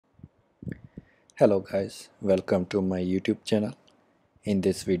Hello guys, welcome to my YouTube channel. In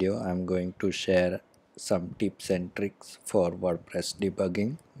this video I'm going to share some tips and tricks for WordPress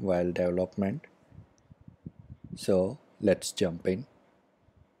debugging while development. So let's jump in.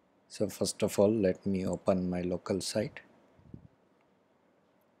 So first of all, let me open my local site,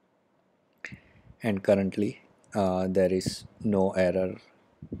 and currently there is no error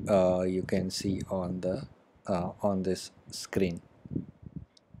you can see on this screen.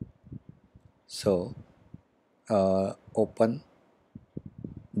 So open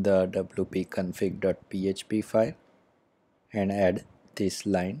the wp-config.php file and add this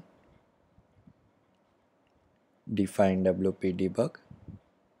line: define wp debug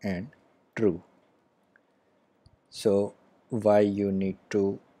and true. So why you need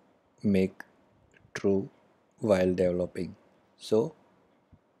to make true while developing? So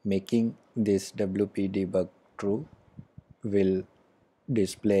making this wp debug true will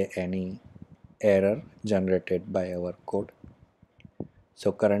display any error generated by our code.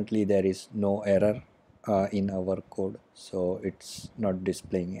 So currently there is no error in our code, so it's not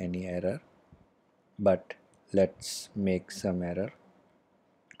displaying any error, but let's make some error.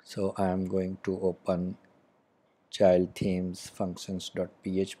 So I am going to open child themes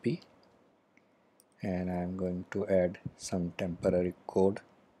functions.php and I am going to add some temporary code.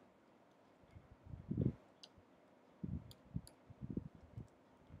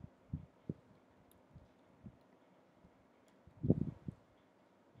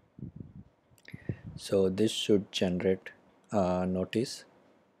 So this should generate a notice.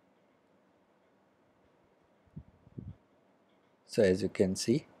 So as you can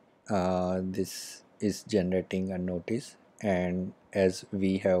see, this is generating a notice, and as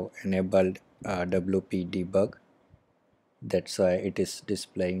we have enabled wp debug, that's why it is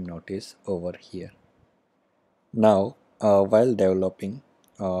displaying notice over here. Now while developing,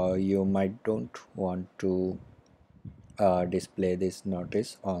 you might don't want to display this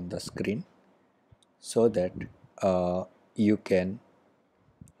notice on the screen, so that you can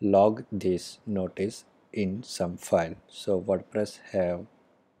log this notice in some file. So WordPress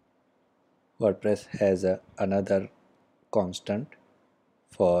has another constant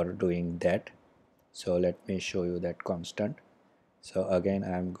for doing that. So let me show you that constant. So again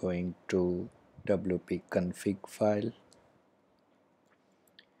I'm going to wp-config file,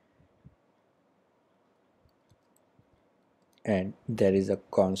 and there is a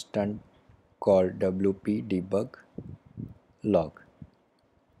constant called wp debug log.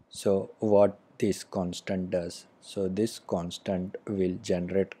 So what this constant does, so this constant will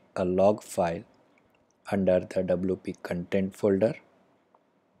generate a log file under the wp content folder.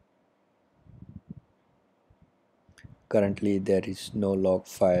 Currently there is no log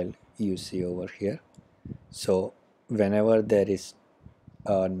file you see over here. So whenever there is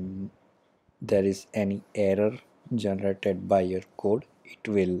any error generated by your code, it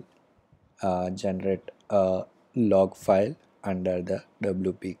will generate a log file under the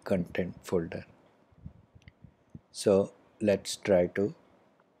wp content folder. So let's try to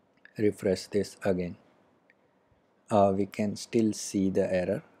refresh this again. We can still see the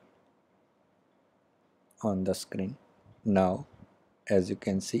error on the screen. Now as you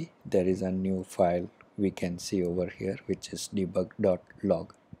can see, there is a new file we can see over here, which is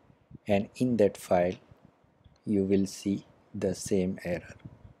debug.log, and in that file you will see the same error.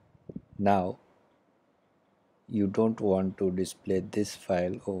 Now you don't want to display this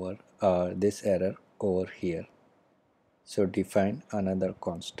file over this error over here, so define another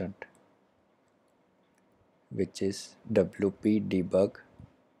constant, which is wp debug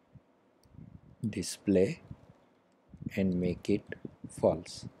display, and make it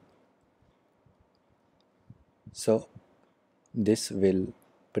false. So this will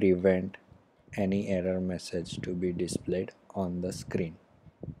prevent any error message to be displayed on the screen,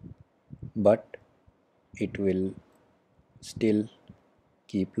 but it will still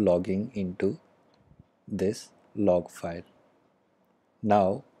keep logging into this log file.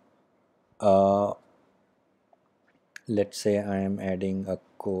 Now let's say I am adding a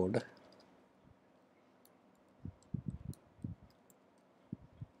code.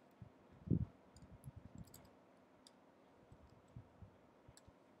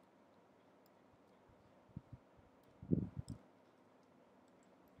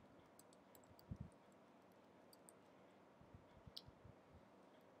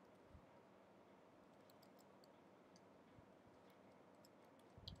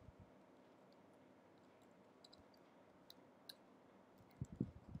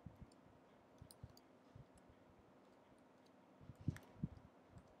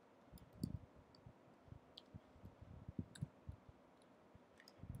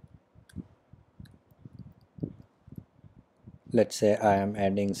 let's say I am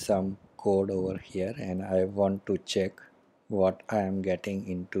adding some code over here and I want to check what I am getting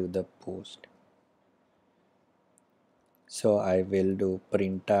into the post. So I will do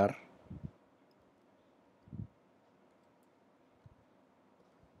printer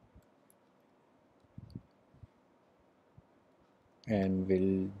and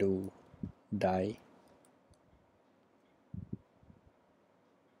will do die.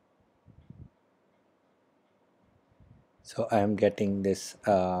 So I am getting this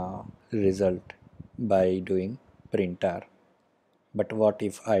result by doing printer. But what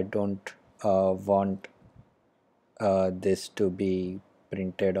if I don't want this to be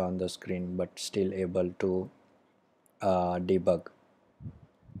printed on the screen but still able to debug?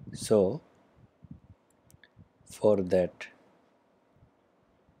 So for that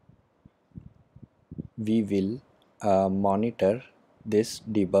we will monitor this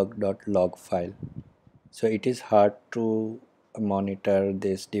debug.log file. So it is hard to monitor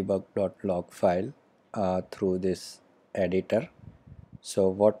this debug.log file through this editor. So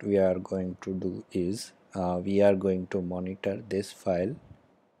what we are going to do is we are going to monitor this file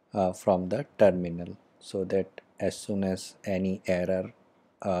from the terminal, so that as soon as any error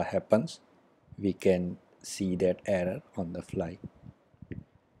happens, we can see that error on the fly.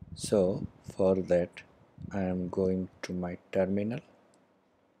 So for that I am going to my terminal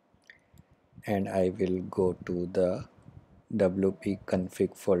and I will go to the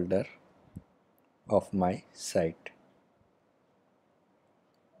wp-config folder of my site.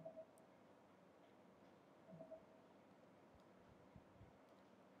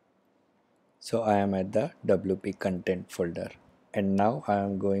 So I am at the wp content folder, and now I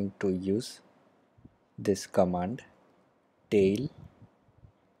am going to use this command tail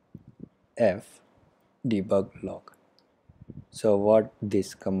f debug log. So what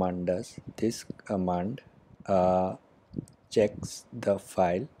this command does, this command checks the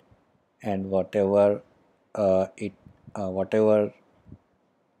file, and whatever whatever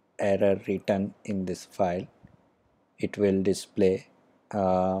error written in this file, it will display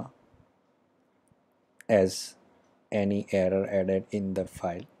as any error added in the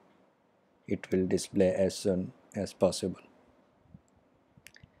file. It will display as soon as possible.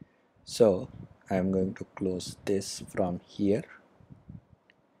 So I am going to close this from here,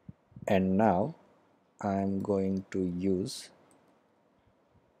 and now I am going to use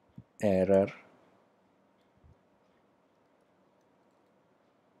error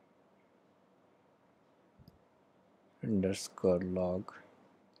underscore log,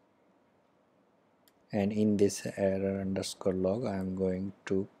 and in this error underscore log I am going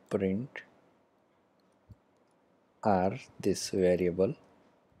to print r this variable,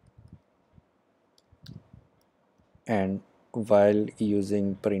 and while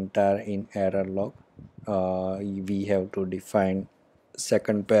using printer in error log we have to define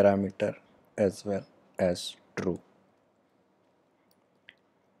second parameter as well as true.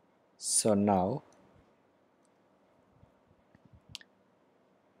 So now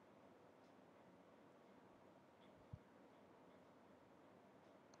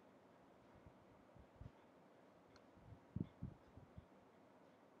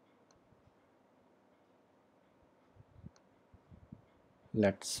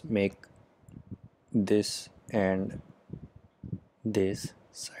let's make this and this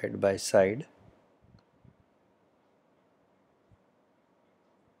side by side.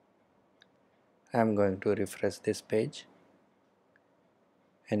 I'm going to refresh this page,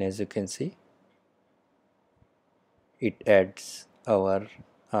 and as you can see, it adds our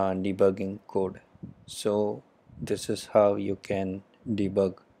debugging code. So this is how you can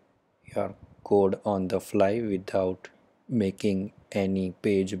debug your code on the fly without making any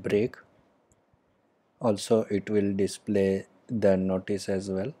page break. Also it will display the notice as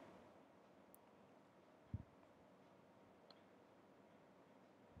well.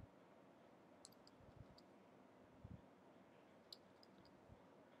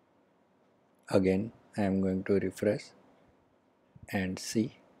 Again I am going to refresh and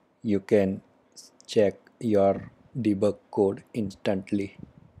see, you can check your debug code instantly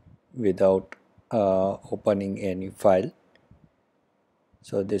without opening any file.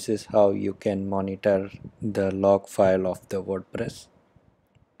 So this is how you can monitor the log file of the WordPress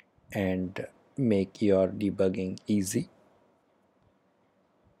and make your debugging easy.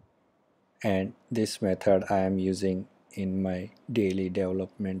 And this method I am using in my daily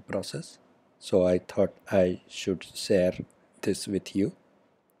development process, so I thought I should share this with you.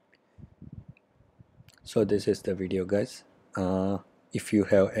 So this is the video, guys. If you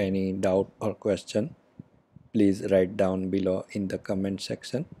have any doubt or question, please write down below in the comment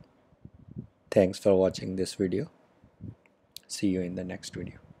section. Thanks for watching this video. See you in the next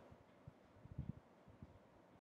video.